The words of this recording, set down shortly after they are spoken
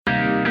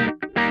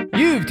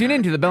Tune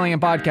into the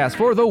Bellingham Podcast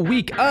for the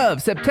week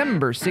of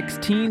September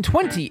 16,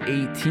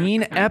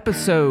 2018,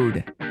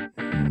 episode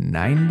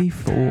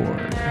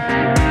 94.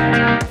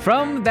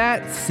 From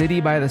that city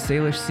by the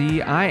Salish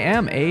Sea, I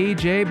am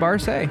AJ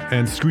Barce.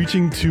 And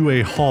screeching to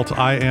a halt,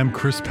 I am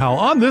Chris Powell.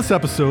 On this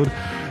episode,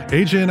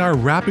 AJ and I are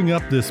wrapping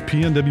up this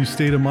PNW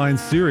State of Mind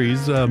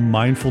series,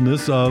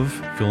 Mindfulness of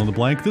fill in the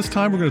blank. This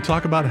time we're going to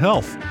talk about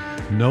health.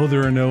 No,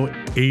 there are no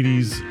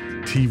 80s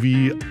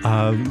TV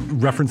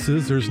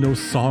references. There's no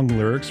song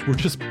lyrics. We're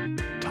just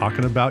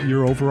talking about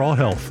your overall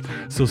health.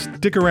 So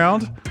stick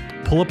around,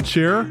 pull up a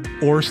chair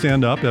or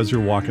stand up as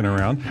you're walking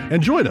around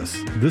and join us.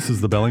 This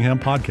is the Bellingham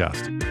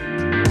Podcast.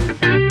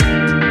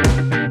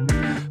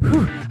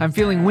 Whew, I'm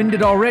feeling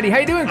winded already. How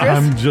you doing, Chris?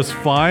 I'm just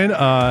fine.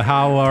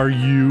 How are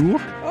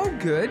you?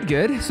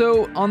 Good.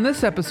 So on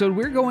this episode,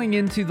 we're going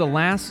into the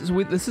last.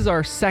 This is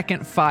our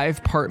second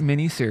 5-part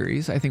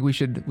mini-series. I think we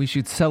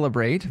should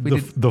celebrate.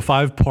 The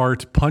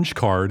 5-part punch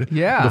card.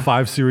 Yeah. The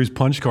 5-series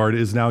punch card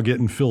is now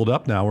getting filled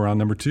up. Now we're on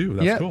number 2.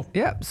 That's cool.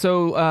 Yeah.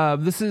 So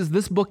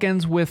this book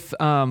ends with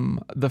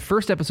the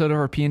first episode of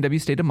our PNW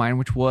State of Mind,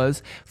 which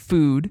was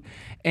food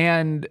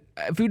and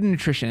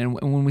nutrition. And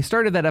when we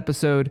started that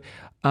episode,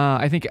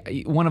 I think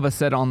one of us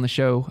said on the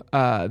show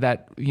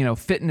that,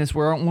 fitness,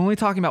 we're only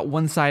talking about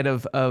one side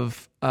of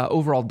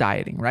overall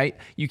dieting, right?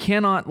 You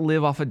cannot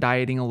live off of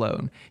dieting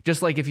alone.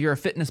 Just like if you're a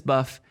fitness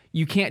buff,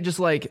 you can't just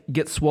like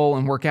get swole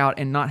and work out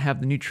and not have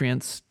the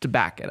nutrients to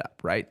back it up,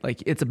 right?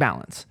 Like it's a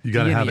balance. You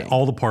got to have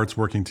all the parts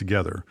working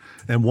together.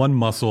 And one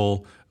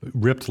muscle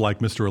ripped like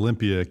Mr.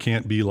 Olympia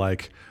can't be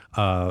like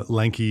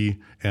lanky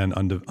and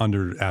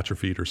under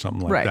atrophied or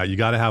something like that. You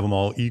got to have them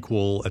all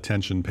equal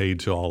attention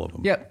paid to all of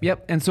them.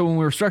 Yep. And so when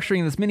we were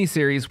structuring this mini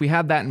series, we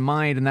had that in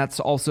mind, and that's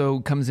also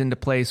comes into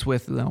place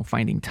with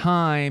finding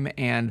time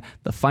and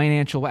the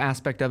financial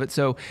aspect of it.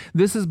 So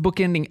this is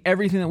bookending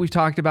everything that we've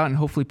talked about, and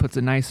hopefully puts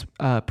a nice,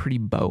 pretty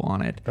bow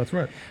on it. That's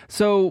right.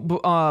 So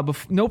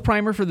no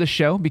primer for this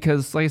show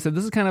because, like I said,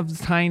 this is kind of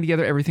tying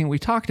together everything we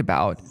talked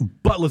about.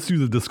 But let's do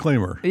the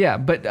disclaimer. Yeah,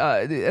 but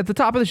at the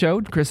top of the show,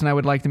 Chris and I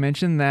would like to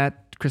mention that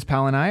Chris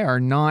Powell and I are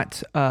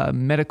not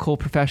medical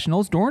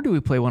professionals, nor do we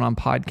play one on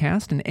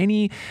podcast. And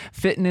any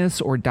fitness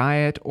or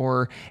diet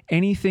or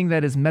anything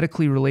that is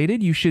medically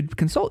related, you should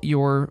consult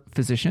your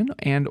physician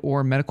and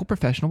or medical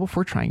professional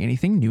before trying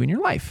anything new in your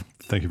life.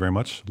 Thank you very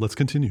much. Let's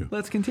continue.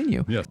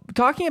 Yes.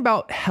 Talking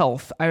about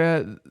health,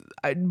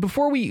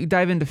 before we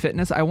dive into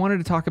fitness, I wanted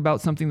to talk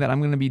about something that I'm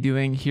going to be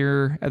doing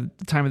here at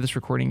the time of this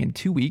recording in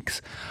 2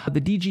 weeks,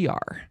 the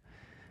DGR.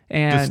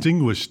 And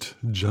Distinguished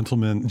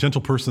Gentleman's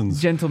Ride.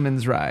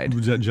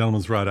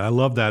 Gentleman's Ride. I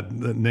love that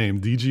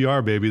name.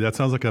 DGR, baby. That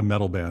sounds like a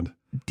metal band.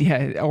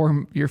 Yeah,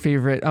 or your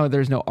favorite. Oh,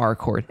 there's no R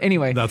chord.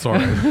 Anyway. That's all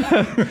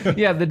right.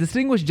 Yeah, the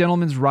Distinguished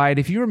Gentleman's Ride.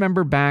 If you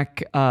remember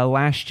back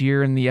last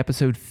year in the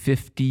episode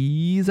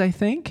 50s, I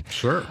think.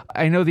 Sure.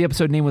 I know the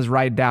episode name was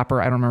Ride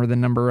Dapper. I don't remember the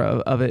number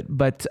of it.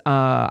 But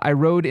I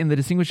rode in the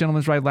Distinguished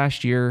Gentleman's Ride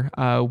last year.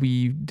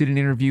 We did an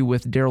interview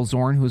with Daryl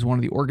Zorn, who was one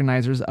of the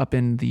organizers up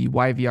in the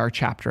YVR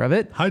chapter of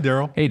it. Hi,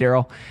 Daryl. Hey,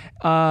 Daryl.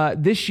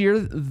 This year,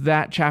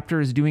 that chapter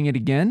is doing it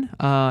again.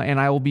 And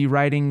I will be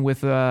riding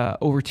with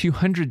over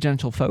 200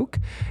 gentle folk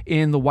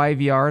in the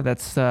YVR,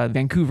 that's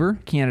Vancouver,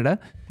 Canada.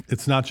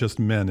 It's not just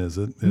men, is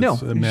it? It's no,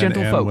 men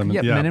gentle and folk. Women.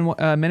 Yep,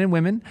 Yeah, men and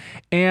women.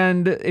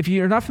 And if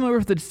you're not familiar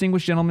with the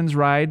Distinguished Gentleman's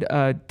Ride,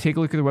 take a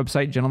look at their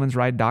website,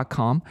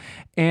 gentlemansride.com.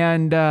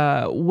 And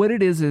what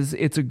it is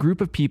it's a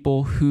group of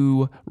people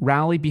who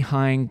rally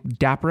behind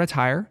dapper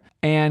attire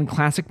and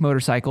classic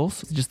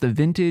motorcycles, just the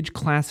vintage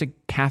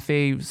classic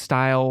cafe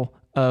style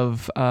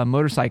of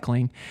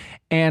motorcycling.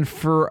 And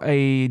for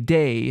a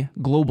day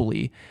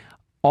globally,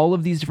 all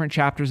of these different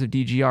chapters of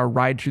DGR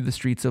ride through the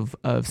streets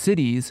of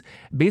cities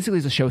basically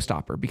as a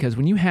showstopper, because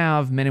when you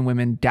have men and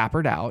women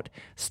dappered out,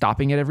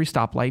 stopping at every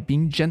stoplight,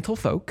 being gentle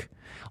folk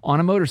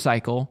on a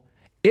motorcycle,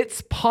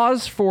 it's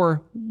pause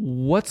for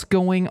what's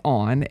going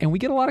on, and we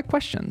get a lot of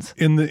questions.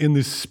 In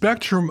the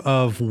spectrum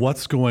of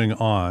what's going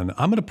on,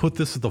 I'm going to put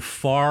this at the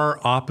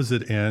far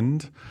opposite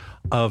end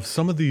of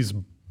some of these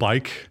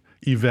bike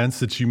events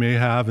that you may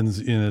have in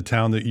a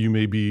town that you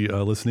may be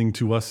listening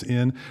to us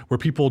in, where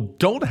people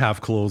don't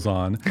have clothes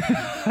on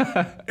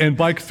and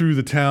bike through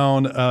the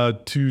town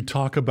to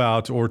talk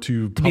about or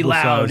to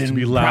publicize, to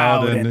be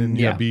loud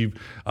and be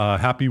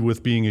happy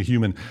with being a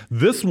human.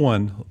 This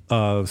one,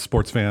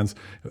 sports fans,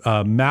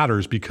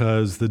 matters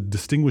because the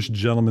Distinguished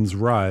Gentleman's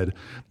Ride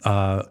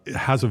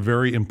has a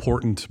very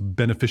important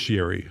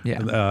beneficiary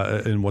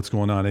in what's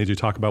going on. AJ,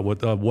 talk about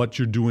what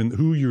you're doing,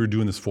 who you're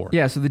doing this for.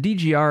 Yeah, so the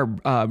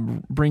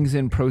DGR brings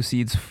in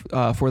proceeds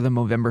for the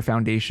Movember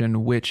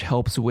Foundation, which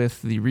helps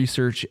with the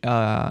research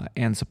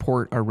and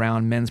support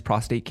around men's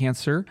prostate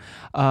cancer.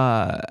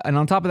 And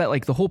on top of that,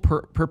 like the whole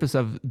purpose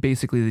of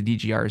basically the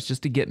DGR is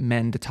just to get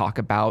men to talk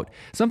about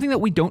something that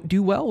we don't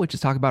do well, which is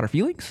talk about our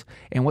feelings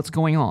and what's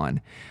going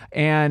on.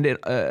 And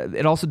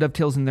it also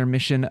dovetails in their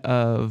mission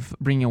of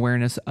bringing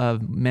awareness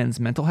of men's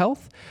mental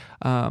health.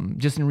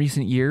 Just in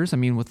recent years, I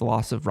mean, with the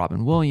loss of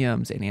Robin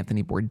Williams and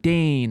Anthony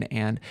Bourdain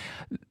and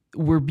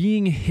we're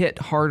being hit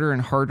harder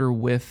and harder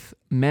with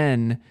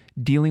men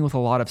dealing with a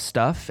lot of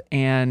stuff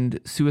and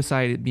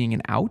suicide being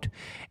an out.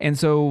 And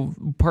so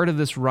part of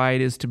this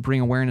ride is to bring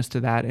awareness to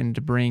that and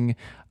to bring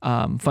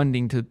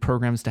funding to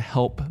programs to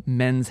help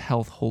men's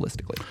health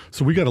holistically.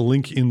 So we got a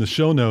link in the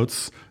show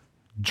notes.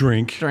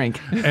 Drink.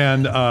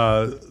 And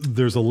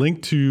there's a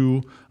link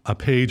to a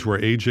page where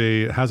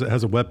AJ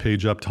has a web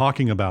page up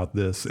talking about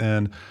this.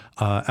 And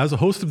as a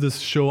host of this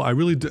show, I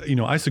really,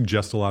 I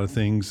suggest a lot of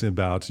things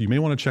about, you may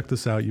want to check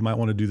this out. You might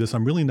want to do this.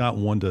 I'm really not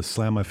one to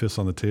slam my fist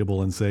on the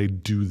table and say,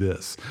 do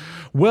this.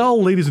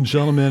 Well, ladies and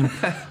gentlemen,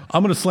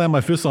 I'm going to slam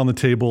my fist on the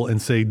table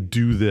and say,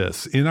 do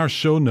this. In our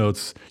show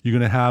notes, you're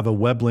going to have a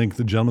web link,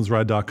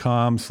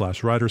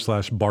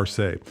 thegentleman'sride.com/writer/Barce.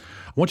 I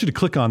want you to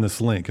click on this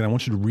link and I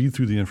want you to read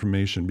through the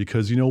information,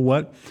 because you know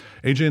what?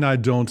 AJ and I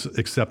don't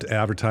accept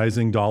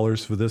advertising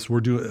dollars for this.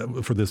 For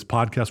this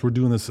podcast. We're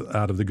doing this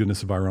out of the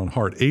goodness of our own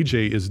heart.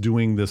 AJ is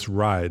doing this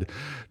ride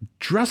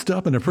dressed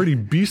up in a pretty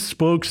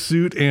bespoke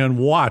suit and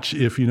watch,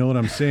 if you know what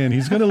I'm saying.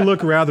 He's going to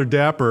look rather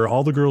dapper.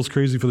 All the girls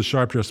crazy for the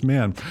sharp-dressed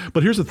man.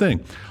 But here's the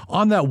thing.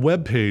 On that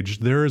webpage,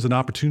 there is an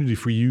opportunity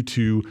for you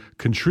to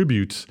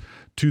contribute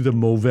to the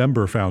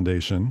Movember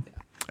Foundation.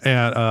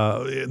 And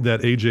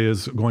that AJ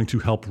is going to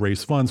help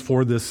raise funds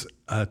for this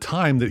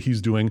time that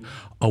he's doing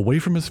away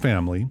from his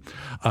family.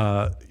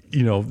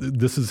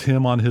 This is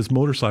him on his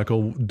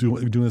motorcycle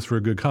doing this for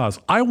a good cause.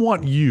 I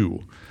want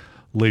you,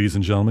 ladies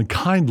and gentlemen,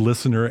 kind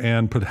listener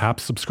and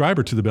perhaps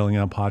subscriber to the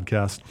Bellingham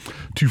podcast,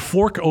 to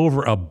fork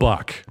over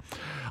 $1.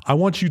 I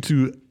want you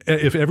to,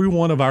 if every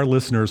one of our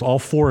listeners, all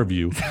 4 of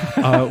you,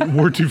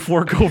 were to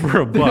fork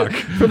over $1.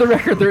 For the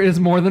record, there is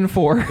more than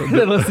 4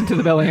 that listen to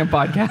the Bellingham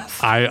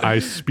podcast. I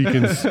speak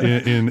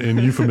in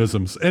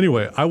euphemisms.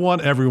 Anyway, I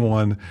want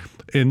everyone,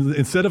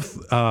 instead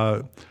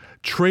of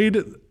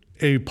trade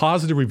a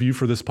positive review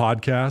for this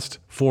podcast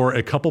for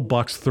a couple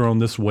bucks thrown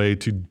this way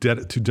to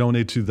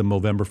donate to the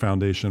Movember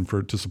Foundation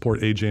to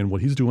support AJ and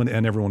what he's doing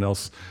and everyone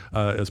else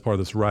as part of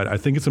this ride. I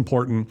think it's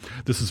important.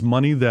 This is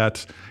money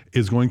that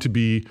is going to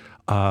be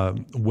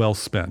well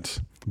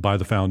spent by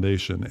the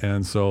foundation.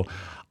 And so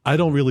I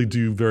don't really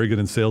do very good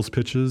in sales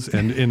pitches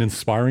and in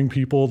inspiring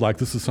people like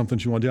this is something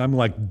you want to do. I'm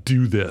like,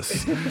 do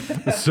this.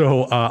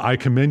 So I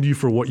commend you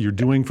for what you're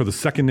doing for the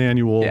second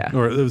annual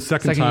or the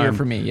second time. Year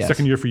for me, yes.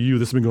 Second year for you.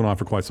 This has been going on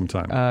for quite some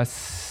time.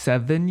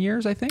 7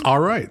 years, I think.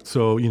 All right.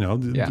 So,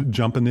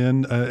 jumping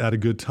in at a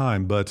good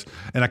time.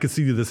 And I can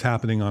see this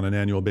happening on an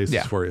annual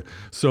basis for you.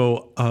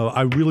 So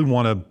I really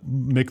want to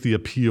make the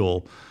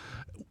appeal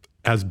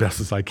as best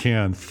as I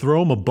can.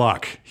 Throw him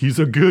 $1. He's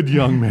a good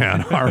young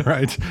man. All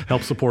right.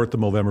 Help support the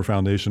Movember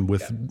Foundation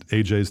with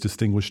AJ's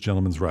Distinguished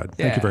Gentleman's Ride.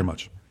 Thank you very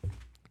much.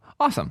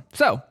 Awesome.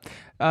 So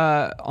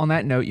on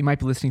that note, you might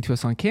be listening to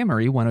us on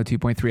KMRE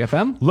 102.3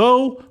 FM.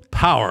 Low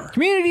power.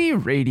 Community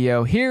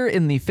radio here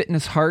in the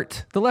fitness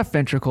heart, the left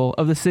ventricle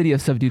of the city of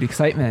subdued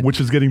excitement. Which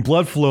is getting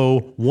blood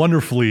flow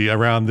wonderfully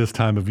around this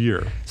time of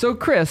year. So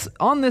Chris,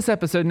 on this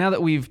episode, now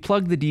that we've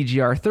plugged the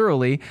DGR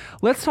thoroughly,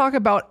 let's talk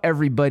about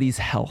everybody's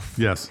health.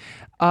 Yes.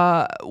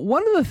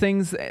 One of the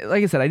things,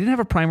 like I said, I didn't have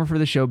a primer for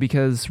the show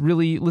because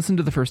really listen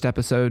to the first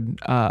episode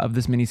of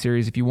this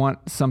miniseries if you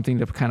want something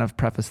to kind of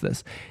preface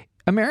this.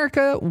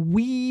 America,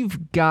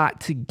 we've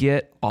got to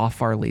get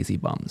off our lazy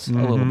bums a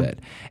little bit.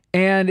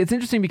 And it's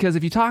interesting because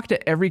if you talk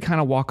to every kind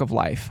of walk of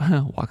life, see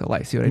what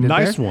I did there?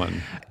 Nice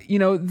one.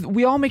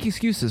 We all make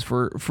excuses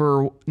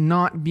for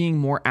not being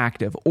more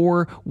active,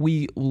 or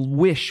we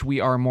wish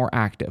we are more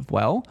active.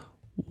 Well,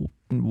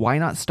 why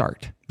not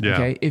start? Yeah.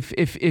 Okay.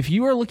 If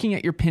you are looking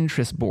at your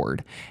Pinterest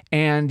board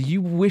and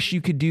you wish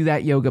you could do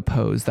that yoga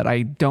pose that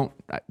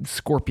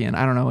scorpion,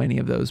 I don't know any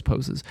of those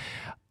poses,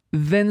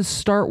 then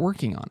start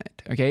working on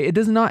it. Okay. It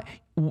does not,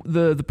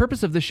 the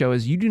purpose of this show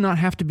is you do not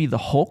have to be the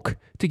Hulk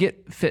to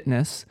get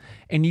fitness,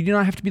 and you do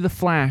not have to be the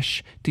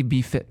Flash to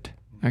be fit.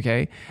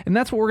 Okay. And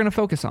that's what we're going to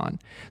focus on.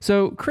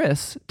 So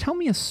Chris, tell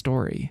me a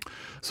story.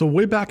 So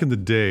way back in the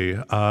day,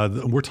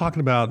 we're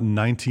talking about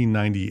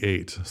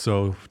 1998.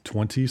 So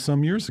 20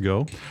 some years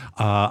ago,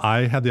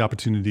 I had the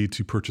opportunity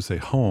to purchase a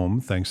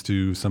home thanks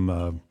to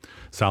some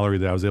salary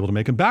that I was able to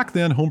make. And back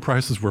then, home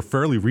prices were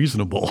fairly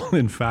reasonable.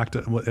 In fact,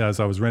 as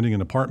I was renting an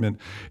apartment,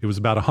 it was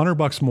about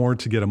 $100 more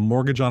to get a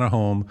mortgage on a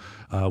home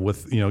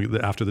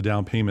after the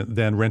down payment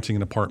than renting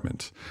an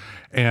apartment.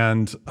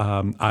 And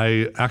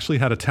I actually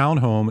had a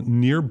townhome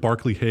near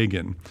Barclay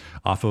Hagan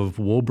off of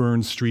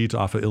Woburn Street,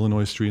 off of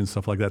Illinois Street and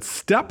stuff like that,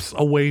 steps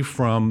away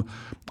from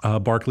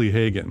Barclay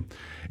Hagan.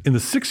 In the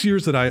 6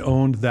 years that I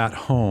owned that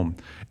home,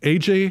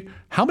 AJ,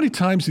 how many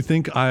times do you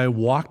think I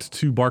walked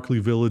to Barclay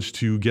Village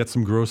to get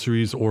some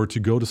groceries or to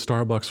go to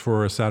Starbucks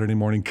for a Saturday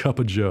morning cup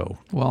of joe?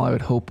 Well, I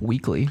would hope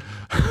weekly.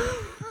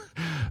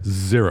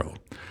 0.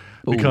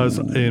 Because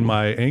in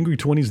my angry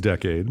 20s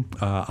decade,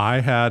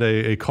 I had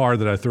a car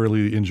that I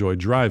thoroughly enjoyed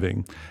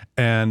driving.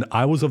 And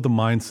I was of the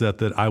mindset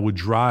that I would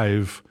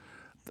drive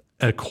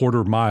a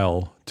quarter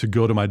mile to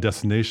go to my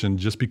destination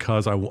just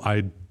because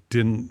I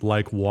didn't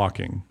like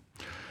walking.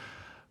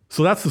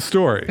 So that's the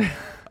story.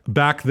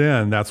 Back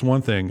then, that's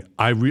one thing.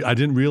 I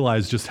didn't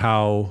realize just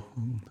how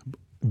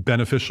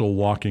beneficial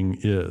walking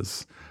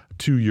is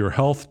to your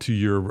health, to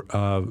your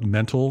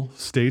mental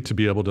state, to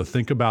be able to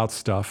think about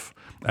stuff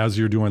as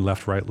you're doing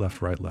left, right,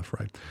 left, right, left,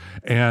 right.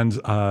 And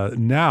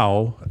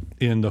now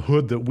in the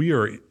hood that we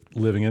are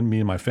living in, me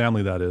and my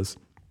family, that is,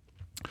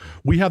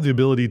 we have the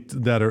ability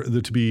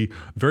to be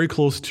very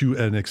close to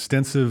an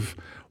extensive,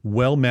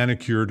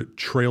 well-manicured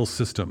trail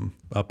system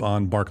up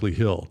on Barkley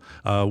Hill.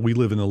 We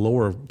live in the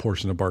lower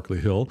portion of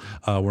Barkley Hill.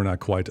 We're not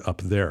quite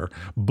up there.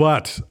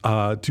 But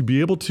to be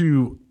able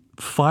to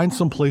find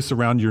some place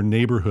around your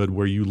neighborhood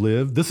where you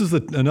live. This is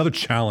another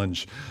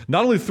challenge.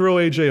 Not only throw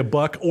AJ a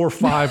buck or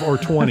 5 or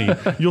 20.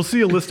 You'll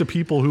see a list of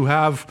people who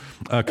have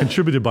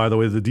contributed, by the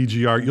way, to the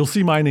DGR. You'll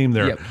see my name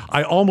there. Yep.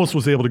 I almost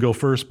was able to go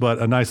first, but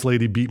a nice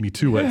lady beat me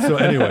to it. So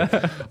anyway,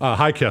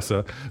 hi,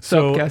 Kessa.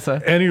 So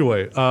Kessa.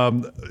 Anyway,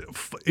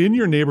 in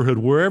your neighborhood,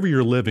 wherever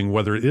you're living,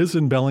 whether it is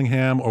in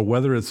Bellingham or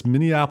whether it's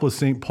Minneapolis,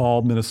 St.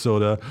 Paul,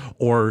 Minnesota,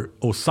 or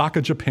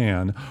Osaka,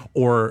 Japan,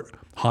 or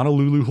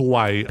Honolulu,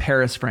 Hawaii.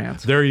 Paris,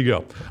 France. There you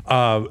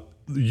go.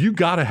 You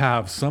got to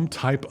have some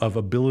type of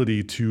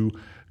ability to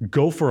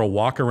go for a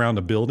walk around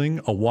a building,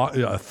 a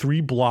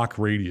 3-block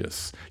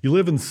radius. You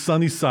live in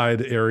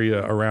Sunnyside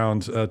area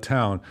around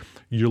town.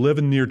 You're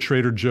living near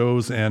Trader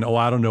Joe's and,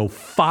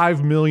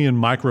 5 million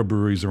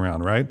microbreweries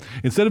around, right?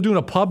 Instead of doing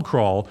a pub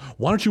crawl,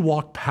 why don't you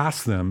walk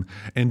past them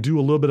and do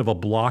a little bit of a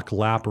block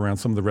lap around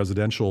some of the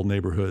residential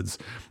neighborhoods?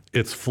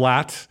 It's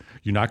flat.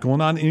 You're not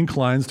going on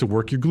inclines to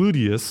work your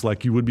gluteus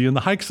like you would be in the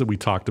hikes that we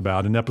talked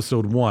about in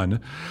episode 1.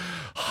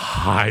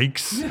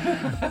 Hikes.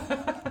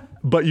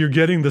 But you're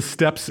getting the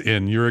steps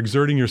in. You're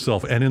exerting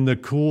yourself. And in the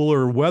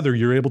cooler weather,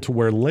 you're able to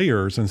wear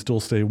layers and still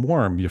stay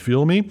warm. You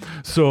feel me?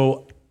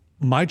 So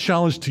my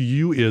challenge to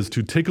you is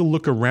to take a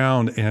look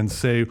around and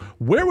say,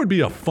 where would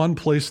be a fun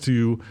place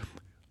to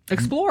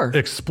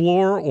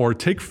explore or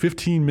take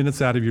 15 minutes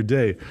out of your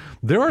day.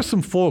 There are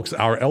some folks,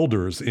 our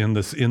elders in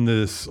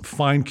this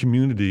fine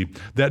community,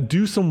 that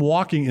do some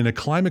walking in a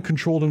climate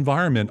controlled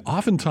environment,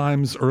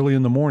 oftentimes early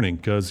in the morning,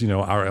 because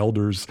our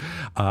elders,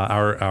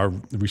 our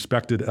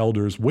respected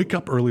elders, wake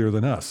up earlier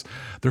than us.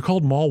 They're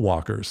called mall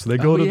walkers. They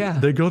go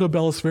to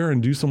Bellis Fair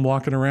and do some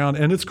walking around,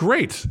 and it's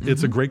great. Mm-hmm.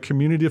 It's a great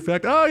community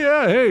effect. Oh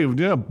yeah, hey,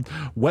 yeah,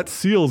 Wet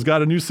Seal's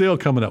got a new sale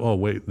coming up. Oh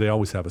wait, they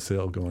always have a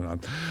sale going on.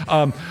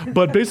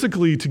 But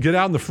basically, to get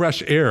out in the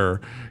fresh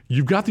air,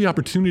 you've got the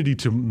opportunity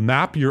to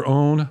map your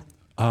own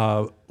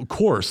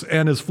course.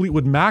 And as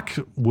Fleetwood Mac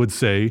would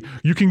say,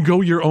 you can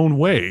go your own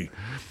way.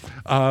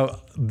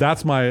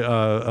 That's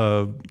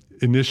my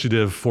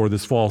initiative for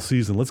this fall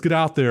season. Let's get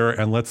out there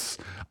and let's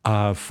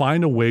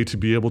find a way to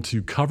be able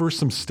to cover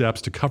some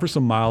steps, to cover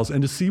some miles,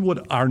 and to see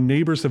what our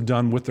neighbors have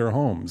done with their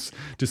homes.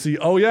 To see,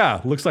 oh yeah,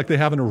 looks like they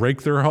haven't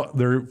raked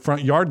their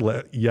front yard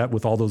yet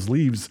with all those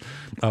leaves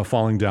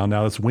falling down.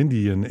 Now it's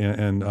windy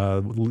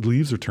and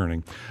leaves are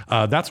turning.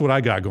 That's what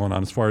I got going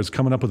on as far as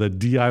coming up with a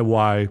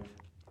DIY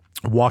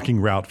walking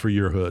route for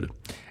your hood.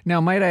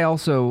 Now, might I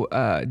also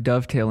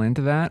dovetail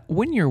into that?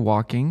 When you're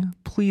walking,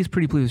 please,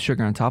 pretty please, with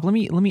sugar on top. Let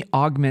me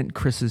augment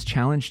Chris's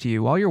challenge to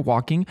you. While you're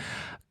walking,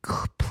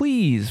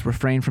 please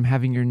refrain from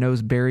having your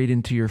nose buried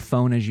into your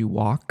phone as you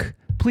walk.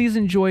 Please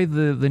enjoy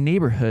the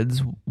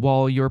neighborhoods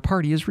while your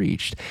party is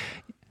reached.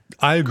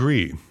 I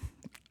agree.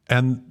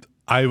 And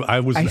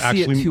I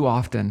see it too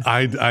often.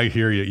 I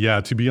hear you. Yeah,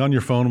 to be on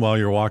your phone while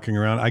you're walking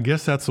around, I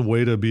guess that's a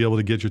way to be able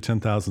to get your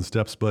 10,000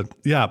 steps. But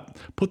yeah,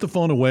 put the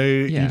phone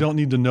away. Yeah. You don't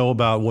need to know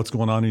about what's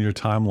going on in your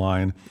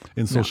timeline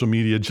in social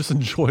media. Just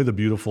enjoy the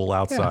beautiful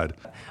outside.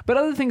 Yeah. But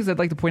other things I'd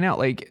like to point out,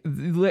 like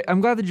I'm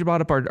glad that you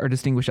brought up our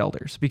distinguished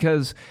elders,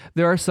 because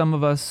there are some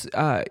of us,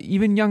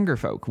 even younger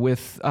folk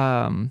with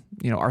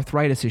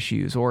arthritis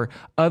issues or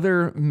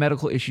other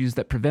medical issues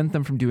that prevent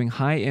them from doing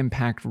high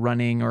impact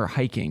running or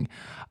hiking.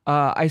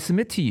 I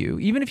submit to you,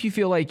 even if you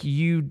feel like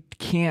you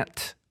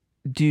can't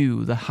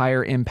do the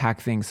higher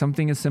impact thing,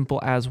 something as simple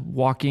as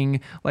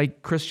walking,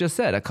 like Chris just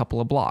said, a couple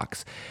of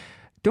blocks,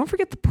 don't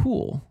forget the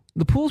pool.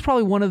 The pool is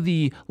probably one of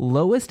the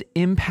lowest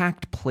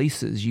impact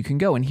places you can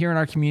go. And here in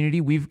our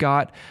community, we've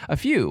got a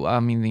few.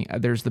 I mean,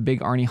 there's the big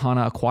Arnie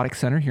Hanna Aquatic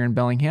Center here in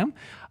Bellingham.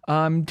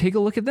 Take a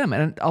look at them.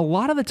 And a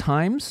lot of the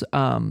times,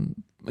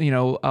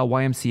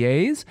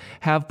 YMCAs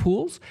have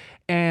pools,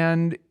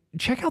 and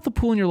check out the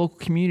pool in your local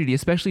community,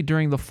 especially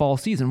during the fall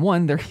season.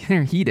 One, they're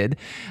heated.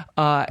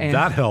 And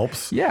that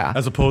helps. Yeah.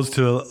 As opposed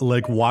to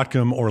Lake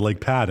Whatcom or Lake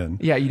Padden.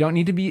 Yeah, you don't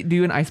need to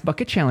do an ice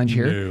bucket challenge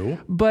here. No.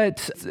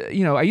 But,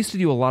 I used to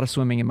do a lot of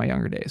swimming in my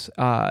younger days.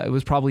 It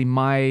was probably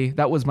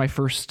that was my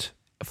first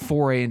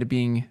foray into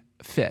being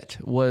fit,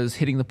 was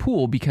hitting the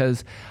pool,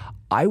 because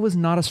I was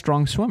not a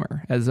strong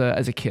swimmer as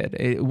a kid.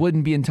 It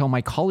wouldn't be until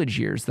my college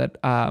years that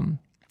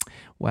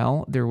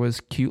there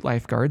was cute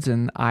lifeguards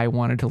and I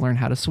wanted to learn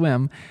how to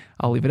swim.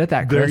 I'll leave it at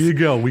that, Chris. There you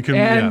go. We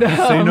can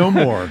say no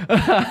more.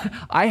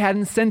 I had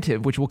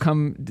incentive, which will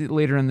come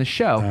later in the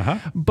show. Uh-huh.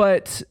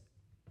 But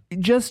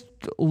just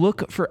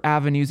look for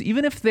avenues,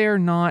 even if they're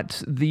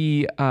not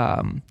the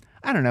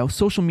I don't know,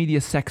 social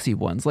media sexy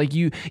ones. Like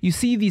you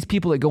see these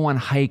people that go on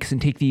hikes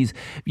and take these,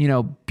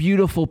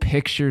 beautiful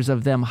pictures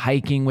of them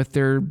hiking with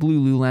their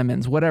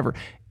Lululemons, whatever.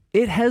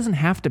 It doesn't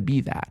have to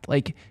be that.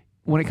 Like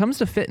when it comes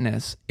to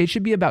fitness, it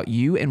should be about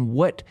you and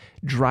what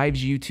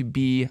drives you to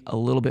be a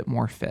little bit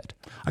more fit.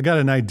 I got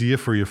an idea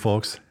for you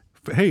folks.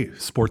 Hey,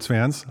 sports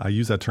fans, I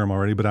use that term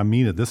already, but I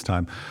mean it this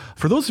time.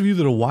 For those of you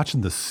that are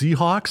watching the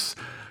Seahawks,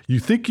 you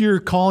think you're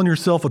calling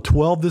yourself a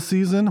 12 this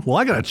season? Well,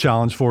 I got a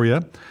challenge for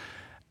you.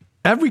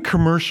 Every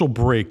commercial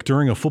break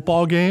during a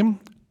football game,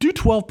 do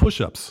 12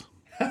 push-ups.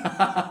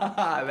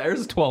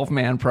 There's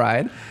 12-man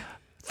pride.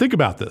 Think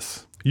about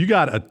this. You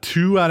got a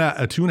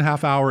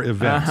 2.5 hour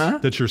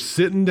event that you're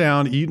sitting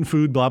down, eating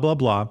food, blah, blah,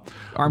 blah.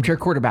 Armchair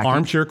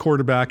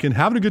quarterback and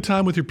having a good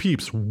time with your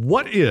peeps.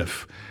 What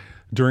if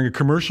during a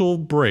commercial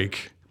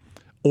break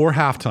or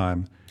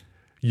halftime,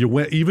 you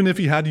went, even if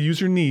you had to use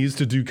your knees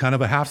to do kind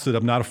of a half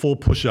sit-up, not a full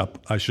push-up,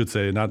 I should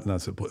say, not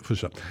a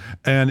push-up,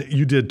 and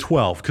you did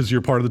 12 because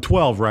you're part of the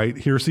 12, right?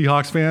 Here,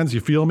 Seahawks fans, you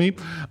feel me?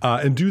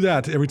 And do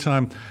that every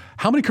time.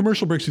 How many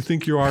commercial breaks do you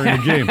think you are in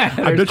a game?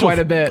 There's quite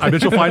a bit. I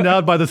bet you'll find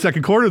out by the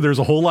second quarter there's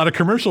a whole lot of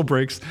commercial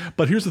breaks.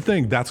 But here's the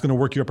thing, that's going to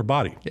work your upper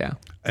body. Yeah.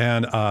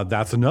 And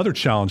that's another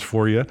challenge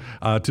for you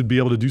to be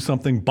able to do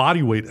something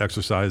body weight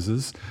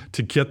exercises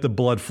to get the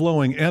blood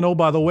flowing. And oh,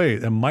 by the way,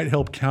 it might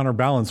help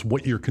counterbalance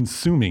what you're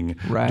consuming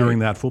during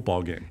that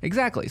football game.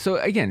 Exactly. So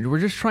again, we're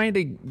just trying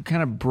to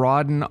kind of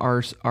broaden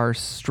our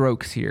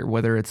strokes here,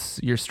 whether it's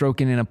you're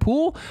stroking in a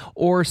pool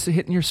or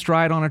hitting your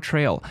stride on a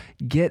trail.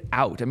 Get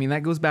out. I mean,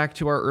 that goes back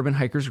to our Urban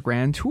Hikers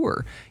Grand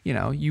Tour.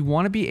 You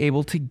want to be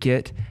able to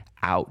get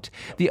out.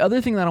 The other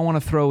thing that I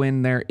want to throw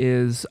in there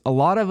is a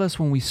lot of us,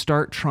 when we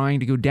start trying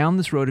to go down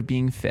this road of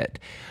being fit,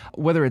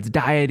 whether it's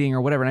dieting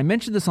or whatever, and I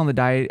mentioned this on the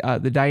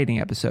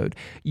dieting episode,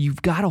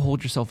 you've got to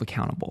hold yourself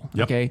accountable.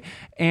 Yep. Okay.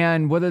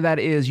 And whether that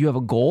is you have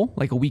a goal,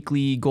 like a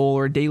weekly goal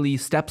or a daily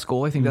steps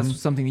goal, I think that's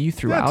something that you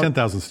threw out.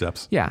 10,000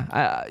 steps.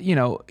 Yeah.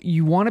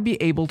 You want to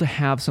be able to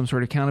have some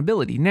sort of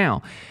accountability.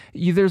 Now,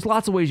 there's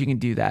lots of ways you can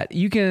do that.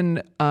 You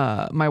can,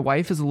 my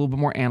wife is a little bit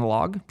more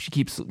analog. She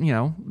keeps,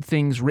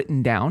 things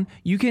written down.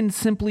 You can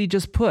simply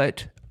just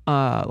put,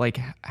 like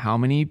how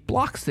many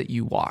blocks that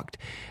you walked.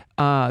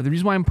 The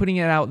reason why I'm putting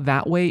it out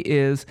that way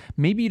is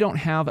maybe you don't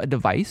have a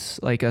device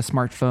like a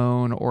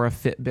smartphone or a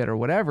Fitbit or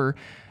whatever,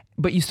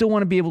 but you still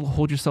want to be able to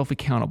hold yourself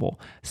accountable.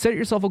 Set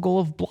yourself a goal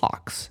of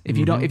blocks. If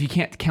you don't, if you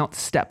can't count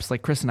steps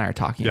like Chris and I are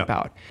talking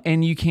about,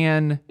 and you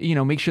can,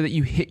 make sure that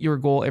you hit your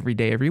goal every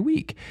day, every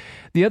week.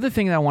 The other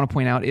thing that I want to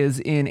point out is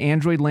in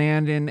Android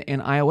land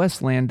and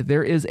iOS land,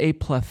 there is a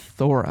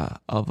plethora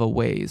of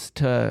ways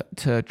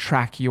to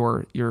track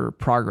your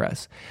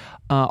progress.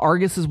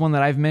 Argus is one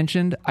that I've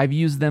mentioned. I've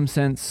used them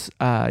since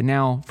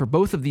now for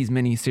both of these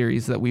mini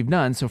series that we've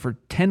done. So for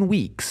 10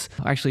 weeks,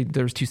 actually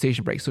there was 2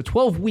 station breaks. So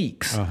 12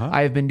 weeks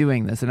I have been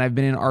doing this, and I've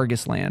been in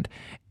Argus land.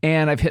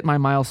 And I've hit my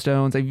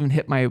milestones. I've even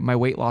hit my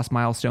weight loss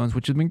milestones,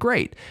 which has been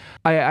great.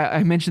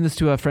 I mentioned this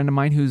to a friend of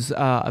mine who's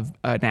an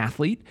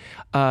athlete.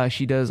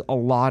 She does a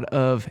lot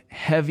of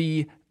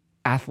heavy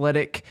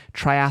athletic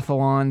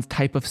triathlons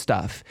type of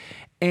stuff.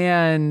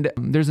 And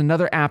there's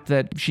another app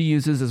that she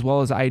uses as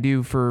well as I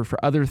do for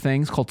other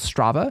things called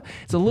Strava.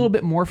 It's a little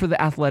bit more for the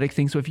athletic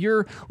thing. So if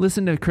you're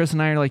listening to Chris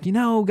and I are like,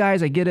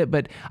 guys, I get it,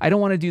 but I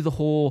don't want to do the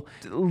whole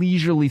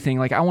leisurely thing.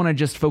 Like I want to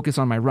just focus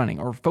on my running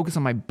or focus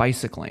on my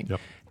bicycling. Yep.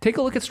 Take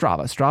a look at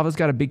Strava. Strava's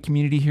got a big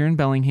community here in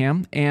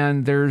Bellingham,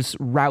 and there's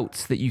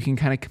routes that you can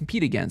kind of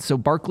compete against. So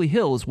Barkley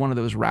Hill is one of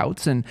those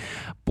routes. And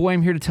boy,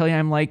 I'm here to tell you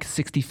I'm like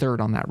 63rd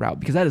on that route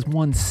because that is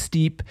one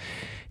steep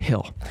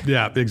hill.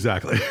 Yeah,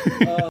 exactly.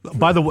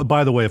 By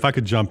the way, if I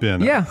could jump in.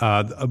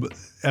 Yeah.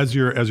 As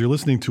you're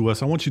listening to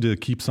us, I want you to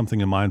keep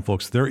something in mind,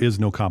 folks. There is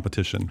no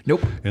competition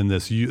in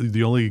this.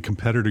 The only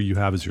competitor you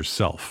have is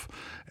yourself.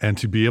 And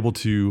to be able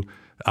to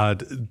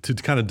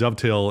kind of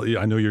dovetail,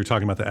 I know you're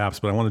talking about the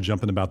apps, but I want to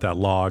jump in about that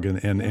log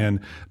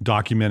and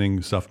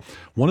documenting stuff.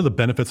 One of the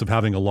benefits of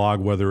having a log,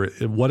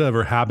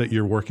 whatever habit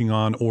you're working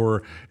on,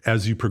 or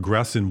as you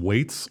progress in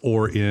weights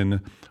or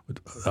in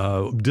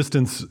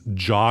distance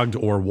jogged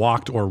or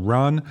walked or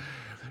run,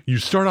 you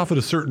start off at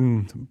a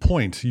certain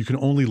point. You can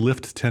only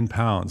lift 10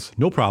 pounds.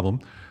 No problem.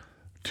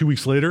 2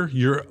 weeks later,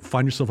 you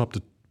find yourself up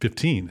to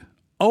 15.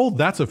 Oh,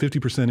 that's a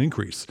 50%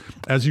 increase.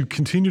 As you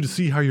continue to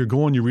see how you're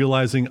going, you're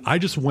realizing I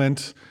just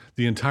went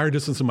the entire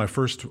distance of my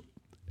first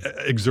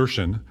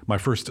exertion, my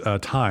first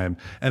time,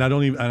 and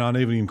I'm not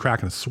even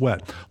cracking a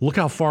sweat. Look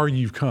how far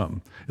you've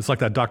come. It's like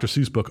that Dr.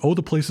 Seuss book, Oh,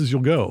 the Places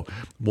You'll Go.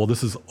 Well,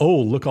 this is,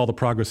 look all the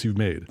progress you've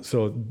made.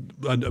 So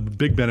a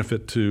big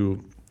benefit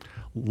to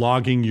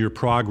logging your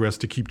progress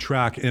to keep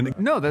track. And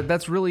no,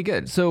 that's really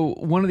good. So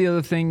one of the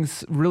other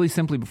things, really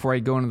simply before I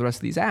go into the rest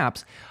of these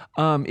apps,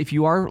 if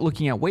you are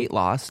looking at weight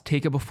loss,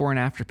 take a before and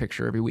after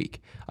picture every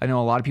week. I know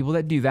a lot of people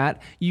that do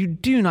that. You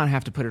do not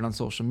have to put it on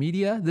social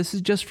media. This is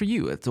just for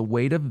you. It's a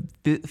way to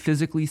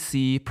physically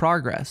see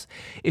progress.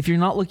 If you're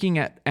not looking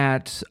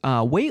at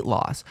weight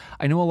loss,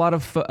 I know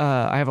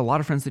I have a lot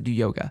of friends that do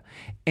yoga,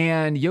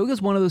 and yoga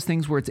is one of those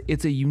things where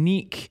it's a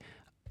unique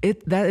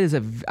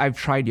I've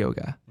tried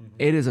yoga.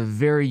 It is a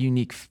very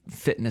unique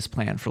fitness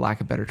plan, for lack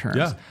of better terms.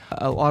 Yeah.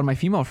 A lot of my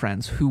female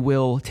friends who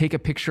will take a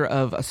picture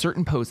of a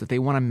certain pose that they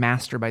want to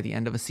master by the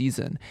end of a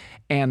season,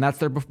 and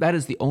that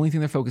is the only thing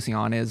they're focusing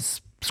on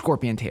is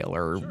scorpion tail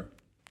or. Sure.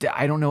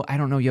 I don't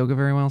know yoga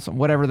very well, so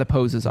whatever the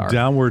poses are.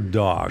 Downward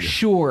dog.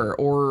 Sure.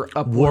 Or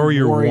upward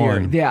warrior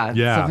one. Yeah.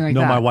 Something like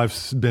that. My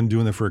wife's been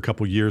doing it for a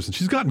couple of years, and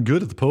she's gotten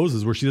good at the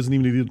poses where she doesn't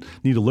even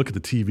need to look at the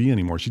TV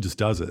anymore. She just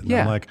does it. And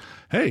I'm like,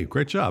 hey,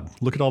 great job.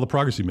 Look at all the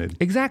progress you made.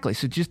 Exactly.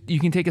 So you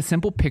can take a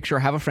simple picture,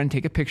 have a friend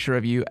take a picture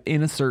of you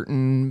in a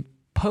certain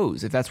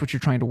pose if that's what you're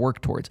trying to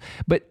work towards,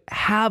 but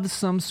have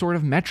some sort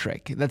of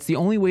metric. That's the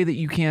only way that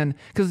you can,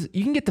 because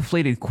you can get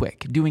deflated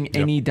quick doing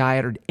any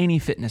diet or any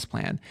fitness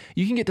plan.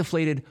 You can get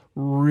deflated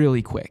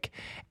really quick,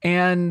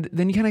 and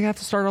then you kind of have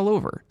to start all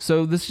over.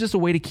 So this is just a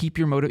way to keep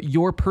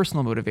your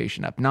personal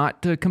motivation up,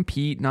 not to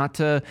compete, not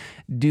to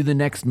do the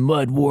next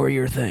mud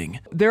warrior thing.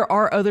 There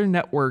are other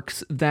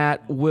networks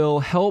that will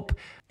help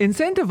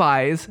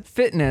incentivize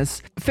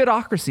fitness.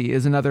 Fitocracy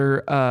is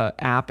another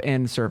app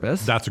and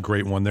service. That's a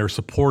great one. They're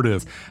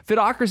supportive.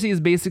 Fitocracy is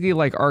basically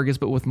like Argus,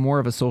 but with more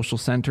of a social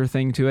center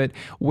thing to it,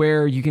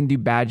 where you can do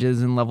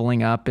badges and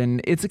leveling up.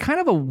 And it's a kind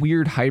of a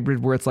weird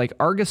hybrid where it's like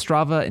Argus,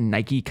 Strava, and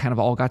Nike kind of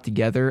all got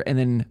together and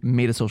then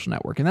made a social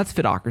network. And that's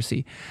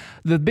Fitocracy.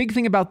 The big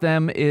thing about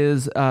them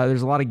is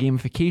there's a lot of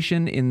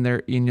gamification in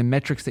the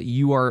metrics that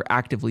you are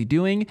actively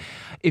doing.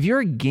 If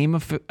you're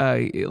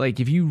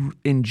if you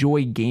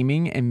enjoy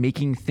gaming and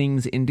making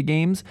things into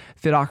games,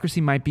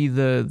 Fitocracy might be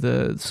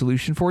the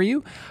solution for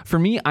you. For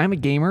me, I'm a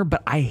gamer,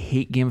 but I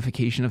hate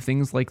gamification of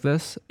things like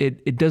this.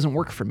 It doesn't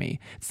work for me.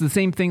 It's the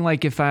same thing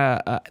like if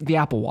the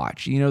Apple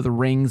Watch, the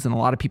rings, and a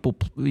lot of people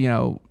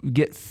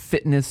get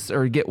fitness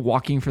or get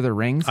walking for their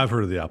rings. I've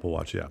heard of the Apple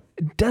Watch, yeah.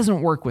 It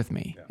doesn't work with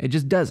me. Yeah. It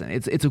just doesn't.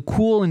 It's a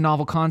cool and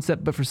novel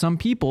concept, but for some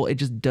people, it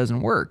just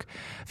doesn't work.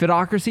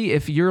 Fitocracy,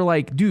 if you're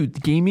like,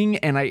 dude, gaming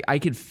and I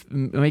could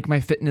make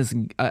my fitness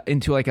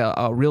into like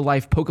a real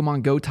life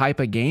Pokemon Go type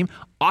of game,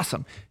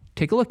 awesome.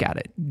 Take a look at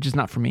it. Just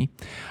not for me.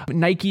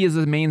 Nike is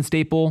a main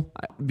staple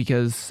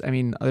because,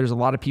 there's a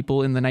lot of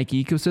people in the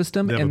Nike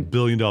ecosystem. They have a $1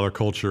 billion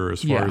culture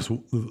as far as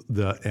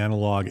the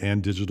analog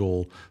and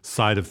digital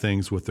side of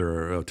things with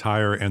their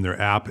attire and their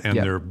app and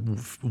their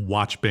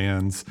watch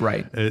bands.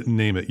 Right.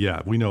 Name it.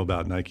 Yeah, we know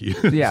about Nike.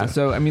 Yeah,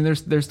 so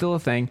there's still a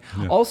thing.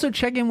 Yeah. Also,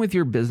 check in with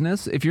your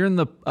business. If you're in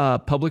the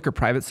public or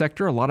private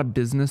sector, a lot of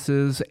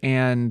businesses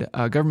and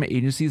government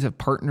agencies have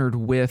partnered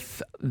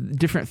with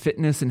different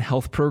fitness and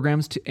health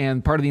programs,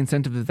 and part of the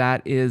incentive of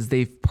that is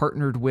they've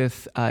partnered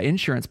with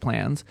insurance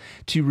plans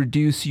to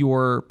reduce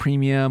your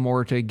premium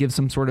or to give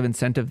some sort of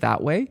incentive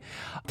that way.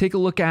 Take a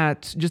look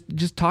at,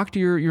 just talk to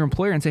your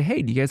employer and say,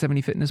 hey, do you guys have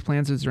any fitness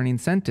plans? Is there any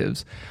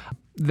incentives?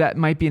 That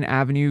might be an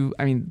avenue.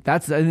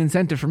 That's an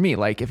incentive for me.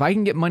 Like if I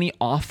can get money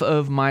off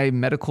of my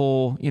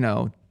medical,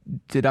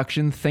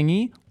 deduction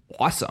thingy,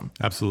 awesome.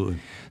 Absolutely.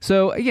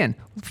 So again,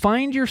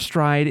 find your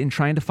stride in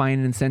trying to find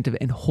an incentive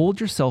and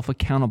hold yourself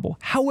accountable,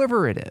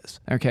 however it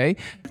is. Okay.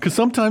 Because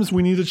sometimes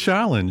we need a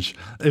challenge.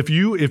 If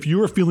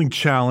you are feeling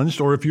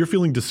challenged or if you're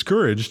feeling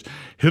discouraged,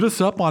 hit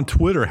us up on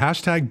Twitter,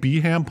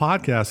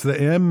 #BHAMPodcast.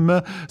 The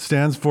M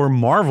stands for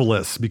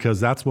marvelous because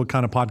that's what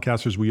kind of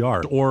podcasters we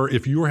are. Or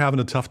if you are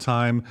having a tough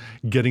time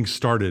getting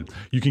started,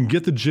 you can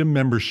get the gym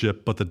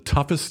membership, but the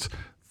toughest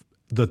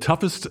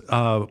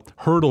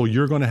hurdle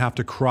you're going to have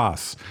to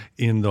cross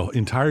in the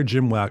entire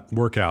gym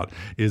workout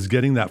is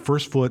getting that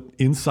first foot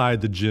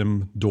inside the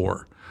gym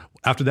door.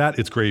 After that,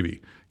 it's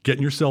gravy.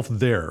 Getting yourself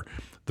there.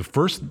 The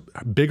first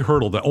big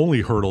hurdle, the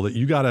only hurdle that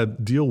you got to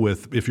deal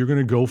with if you're going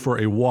to go for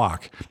a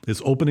walk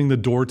is opening the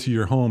door to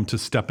your home to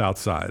step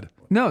outside.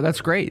 No,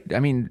 that's great.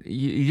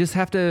 You just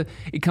have to,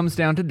 it comes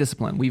down to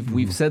discipline.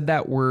 We've said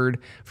that word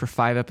for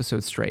 5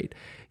 episodes straight.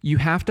 You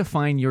have to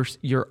find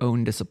your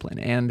own discipline.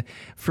 And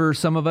for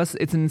some of us,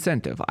 it's an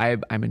incentive.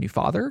 I'm a new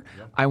father.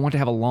 Yep. I want to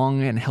have a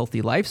long and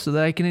healthy life so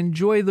that I can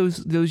enjoy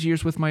those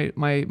years with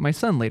my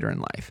son later in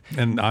life.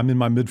 And I'm in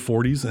my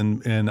mid-40s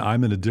and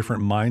I'm in a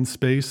different mind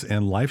space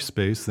and life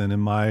space than in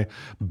my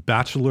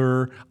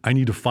bachelor, I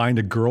need to find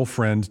a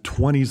girlfriend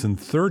 20s and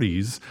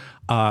 30s.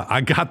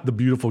 I got the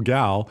beautiful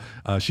gal.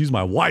 She's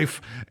my wife,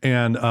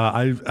 and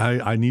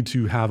I need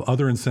to have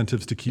other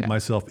incentives to keep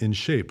myself in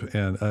shape.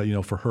 And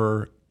for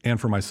her and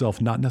for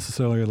myself, not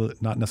necessarily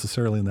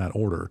in that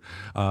order.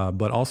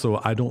 But also,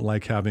 I don't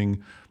like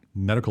having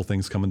medical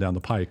things coming down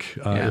the pike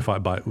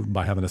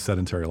by having a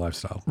sedentary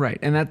lifestyle. Right,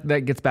 and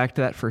that gets back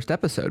to that first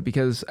episode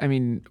because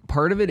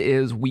part of it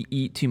is we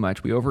eat too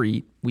much, we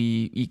overeat,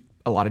 we eat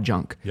a lot of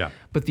junk. Yeah.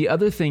 But the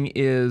other thing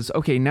is,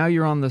 okay, now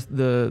you're on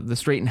the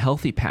straight and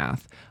healthy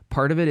path.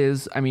 Part of it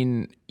is,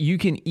 you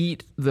can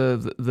eat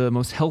the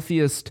most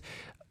healthiest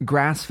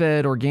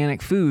grass-fed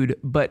organic food,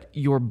 but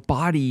your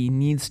body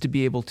needs to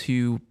be able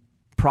to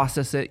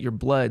process it, your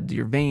blood,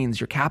 your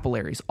veins, your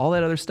capillaries, all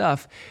that other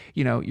stuff.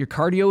 Your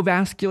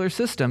cardiovascular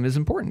system is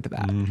important to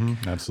that.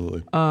 Mm-hmm,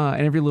 absolutely.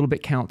 And every little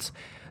bit counts.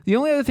 The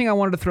only other thing I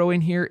wanted to throw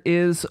in here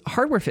is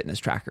hardware fitness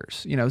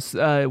trackers.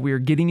 We're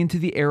getting into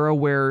the era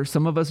where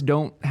some of us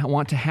don't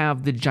want to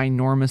have the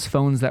ginormous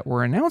phones that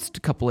were announced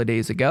a couple of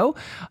days ago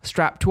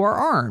strapped to our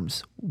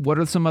arms. What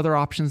are some other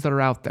options that are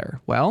out there?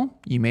 Well,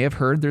 you may have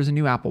heard there's a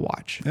new Apple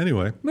Watch.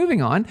 Anyway.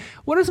 Moving on.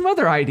 What are some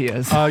other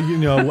ideas?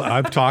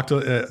 I've talked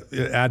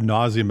ad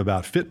nauseum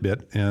about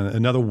Fitbit and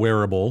another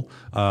wearable.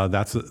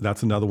 That's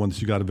another one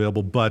that you got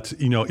available. But,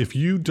 if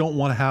you don't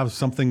want to have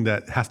something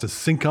that has to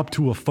sync up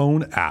to a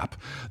phone app,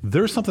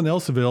 there's something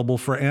else available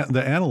for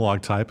the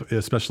analog type,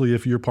 especially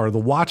if you're part of the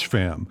watch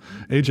fam.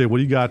 AJ, what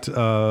do you got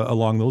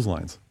along those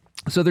lines?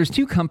 So there's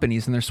two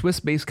companies, and they're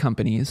Swiss-based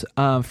companies,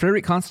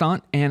 Frederic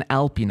Constant and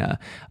Alpina.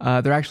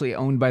 They're actually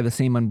owned by the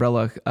same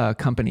umbrella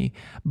company.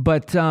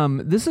 But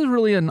this is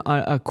really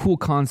a cool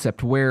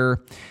concept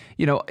where,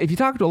 if you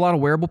talk to a lot of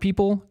wearable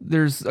people,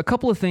 there's a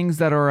couple of things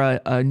that are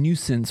a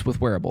nuisance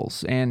with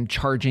wearables and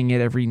charging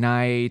it every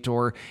night,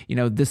 or,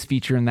 this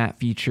feature and that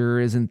feature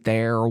isn't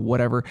there or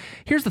whatever.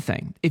 Here's the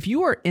thing. If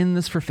you are in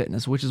this for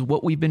fitness, which is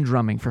what we've been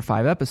drumming for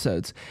 5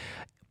 episodes,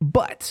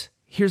 but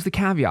here's the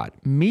caveat.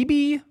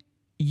 Maybe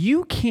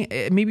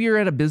you're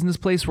at a business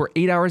place where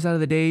 8 hours out of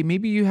the day,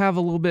 maybe you have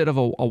a little bit of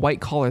a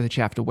white collar that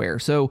you have to wear.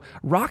 So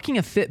rocking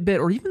a Fitbit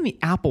or even the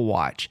Apple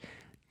Watch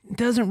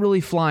doesn't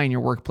really fly in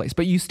your workplace,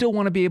 but you still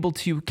want to be able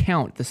to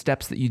count the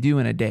steps that you do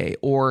in a day,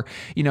 or,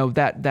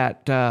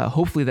 that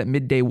hopefully that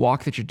midday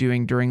walk that you're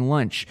doing during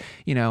lunch,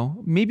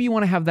 maybe you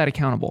want to have that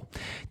accountable.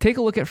 Take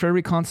a look at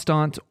Frederic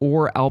Constant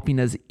or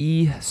Alpina's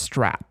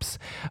E-straps.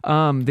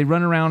 They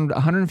run around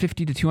 $150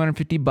 to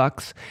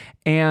 $250,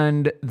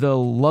 and the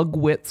lug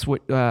widths,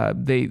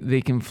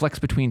 they can flex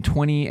between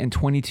 20 and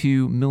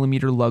 22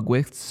 millimeter lug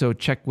widths. So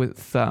check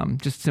with,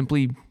 just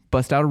simply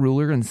bust out a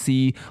ruler and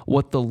see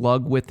what the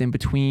lug width in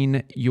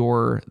between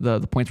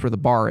the points where the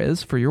bar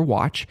is for your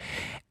watch.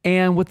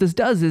 And what this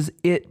does is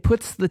it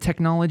puts the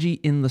technology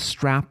in the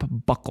strap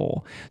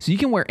buckle. So you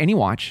can wear any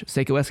watch,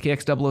 Seiko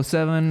SKX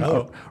 007,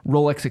 or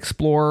Rolex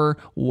Explorer,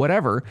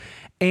 whatever,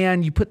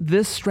 and you put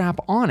this strap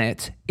on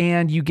it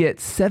and you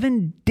get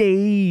 7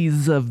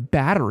 days of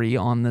battery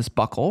on this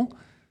buckle.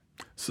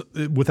 So,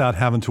 without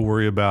having to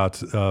worry about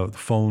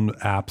phone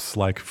apps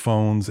like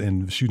phones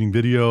and shooting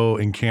video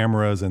and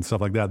cameras and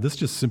stuff like that. This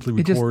just simply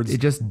records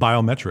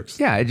biometrics.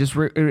 Yeah, it just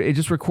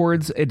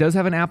records. It does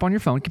have an app on your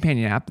phone,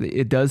 companion app.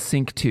 It does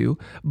sync to,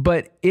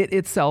 but it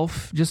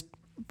itself just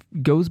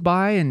goes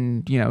by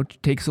and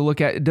takes a look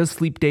at. It does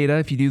sleep data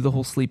if you do the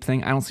whole sleep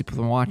thing. I don't sleep with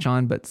a watch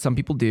on, but some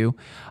people do.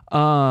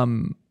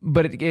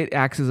 But it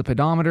acts as a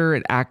pedometer.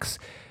 It acts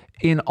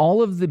in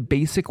all of the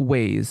basic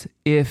ways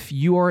if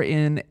you are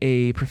in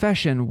a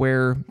profession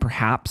where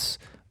perhaps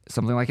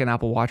something like an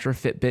Apple Watch or a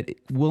Fitbit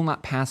will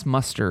not pass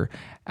muster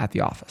at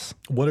the office.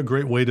 What a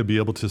great way to be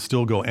able to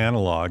still go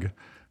analog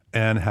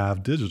and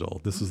have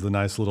digital. This is the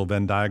nice little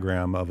Venn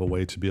diagram of a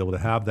way to be able to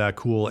have that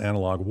cool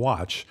analog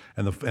watch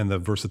and the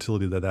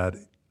versatility that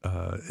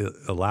it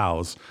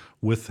allows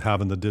with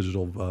having the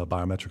digital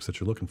biometrics that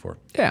you're looking for.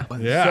 Yeah.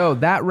 So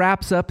that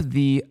wraps up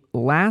the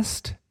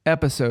last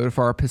episode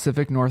for our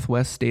Pacific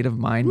Northwest State of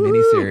Mind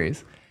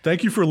mini-series.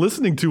 Thank you for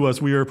listening to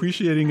us. We are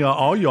appreciating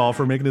all y'all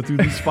for making it through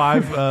these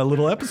 5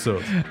 little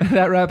episodes.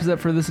 That wraps up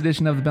for this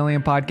edition of the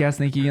Bellingham Podcast.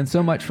 Thank you again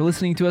so much for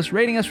listening to us,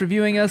 rating us,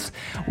 reviewing us,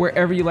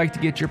 wherever you like to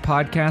get your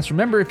podcasts.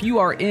 Remember, if you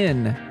are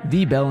in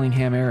the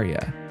Bellingham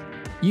area,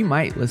 you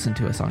might listen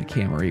to us on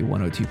Camry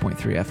 102.3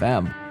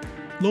 FM.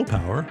 Low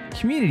power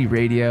community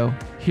radio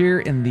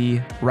here in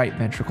the right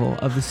ventricle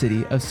of the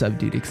city of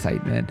subdued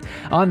excitement.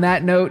 On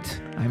that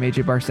note, I'm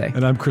AJ Barcet.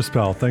 And I'm Chris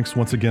Powell. Thanks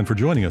once again for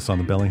joining us on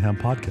the Bellingham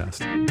Podcast.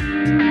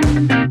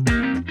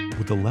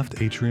 Would the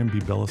left atrium be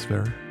Bellis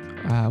Fair?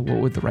 What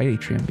would the right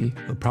atrium be?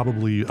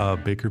 Probably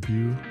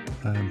Bakerview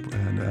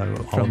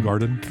and Olive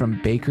Garden.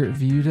 From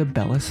Bakerview to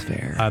Bellis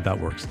Fair. That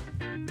works.